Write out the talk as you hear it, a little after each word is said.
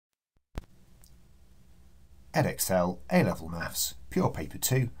Edexcel A-Level Maths, Pure Paper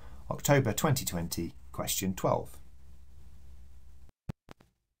 2, October 2020, question 12.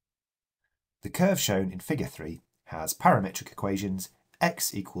 The curve shown in figure 3 has parametric equations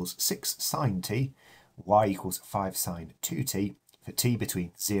x equals 6 sine t, y equals 5 sine 2t for t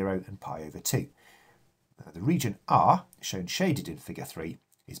between 0 and pi over 2. Now, the region R, shown shaded in figure 3,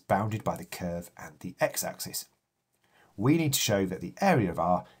 is bounded by the curve and the x-axis. We need to show that the area of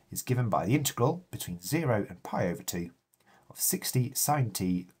R is given by the integral between 0 and pi over 2 of 60 sine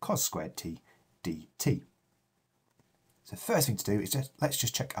t cos squared t dt. So the first thing to do is let's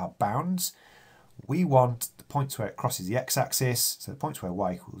just check our bounds. We want the points where it crosses the x-axis, so the points where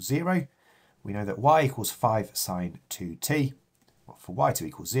y equals 0. We know that y equals 5 sine 2t. Well, for y to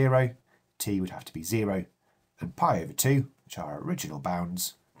equal 0, t would have to be 0, and pi over 2, which are our original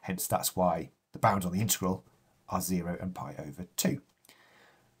bounds, hence that's why the bounds on the integral are 0 and pi over 2.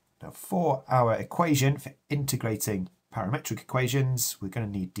 Now for our equation for integrating parametric equations, we're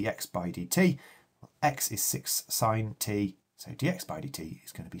going to need dx by dt. Well, x is 6 sine t, so dx by dt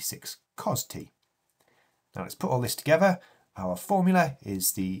is going to be 6 cos t. Now let's put all this together. Our formula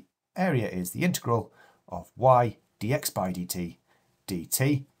is the area is the integral of y dx by dt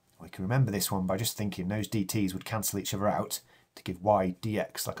dt. We can remember this one by just thinking those dt's would cancel each other out to give y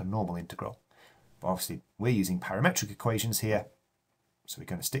dx like a normal integral. But obviously we're using parametric equations here, so we're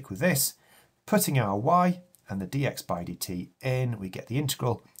going to stick with this. Putting our y and the dx by dt in, we get the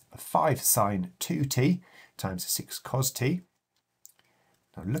integral of 5 sine 2t times 6 cos t.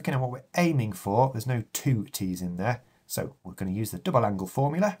 Now looking at what we're aiming for, there's no 2t's in there, so we're going to use the double angle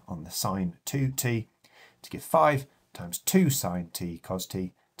formula on the sine 2t to give 5 times 2 sine t cos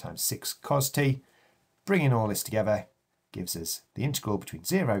t times 6 cos t. Bringing all this together gives us the integral between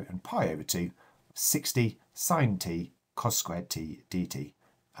 0 and pi over 2 of 60 sine t cos squared t dt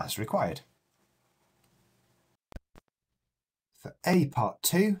as required. For A part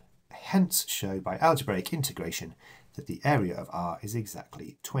 2, hence show by algebraic integration that the area of R is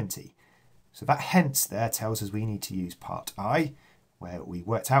exactly 20. So that hence there tells us we need to use part I, where we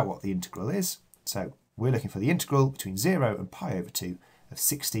worked out what the integral is. So we're looking for the integral between 0 and pi over 2 of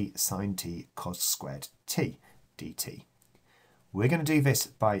 60 sine t cos squared t dt. We're going to do this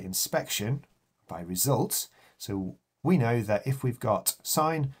by inspection, by results. So we know that if we've got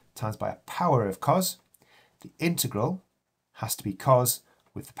sine times by a power of cos, the integral has to be cos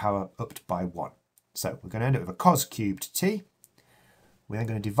with the power upped by 1. So we're going to end up with a cos cubed t. We're then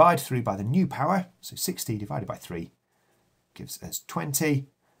going to divide through by the new power, so 60 divided by 3 gives us 20.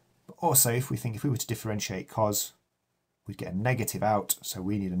 But also if we were to differentiate cos, we'd get a negative out, so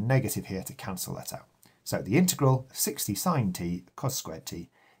we need a negative here to cancel that out. So the integral of 60 sine t cos squared t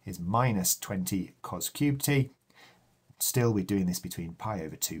is minus 20 cos cubed t. Still we're doing this between pi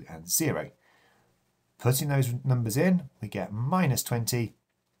over 2 and 0. Putting those numbers in, we get minus 20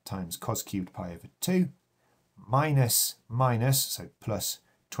 times cos cubed pi over 2, minus, so plus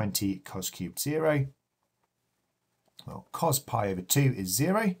 20 cos cubed 0. Well, cos pi over 2 is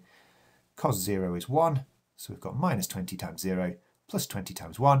 0, cos 0 is 1, so we've got minus 20 times 0 plus 20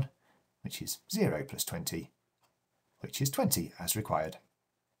 times 1, which is 0 plus 20, which is 20 as required.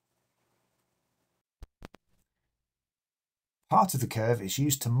 Part of the curve is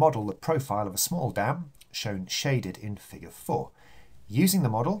used to model the profile of a small dam, shown shaded in figure 4. Using the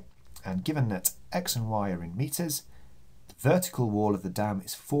model, and given that x and y are in metres, the vertical wall of the dam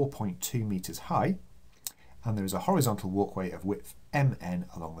is 4.2 metres high, and there is a horizontal walkway of width mn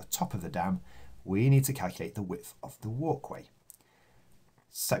along the top of the dam, we need to calculate the width of the walkway.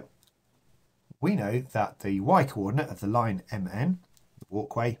 So, we know that the y-coordinate of the line mn, the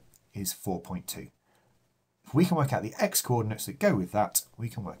walkway, is 4.2. If we can work out the x-coordinates that go with that, we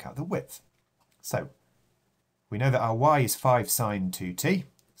can work out the width. So, we know that our y is 5 sine 2t,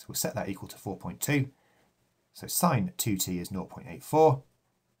 so we'll set that equal to 4.2. So sine 2t is 0.84.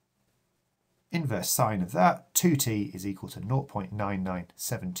 Inverse sine of that, 2t is equal to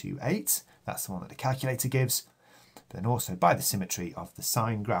 0.99728. That's the one that the calculator gives. But then also by the symmetry of the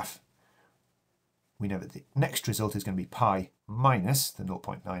sine graph, we know that the next result is going to be pi minus the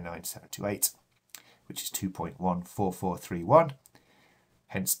 0.99728, which is 2.14431.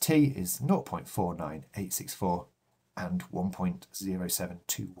 Hence t is 0.49864 and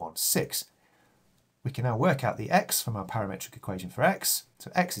 1.07216. We can now work out the x from our parametric equation for x.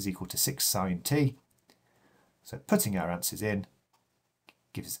 So x is equal to 6 sine t. So putting our answers in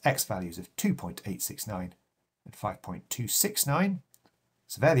gives us x values of 2.869 and 5.269.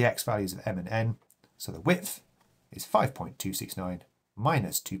 So they're the x values of m and n. So the width is 5.269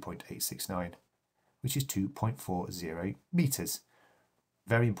 minus 2.869, which is 2.40 metres.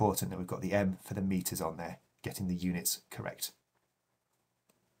 Very important that we've got the m for the metres on there. getting the units correct.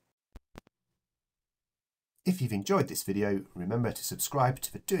 If you've enjoyed this video, remember to subscribe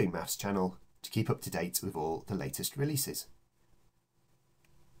to the Doing Maths channel to keep up to date with all the latest releases.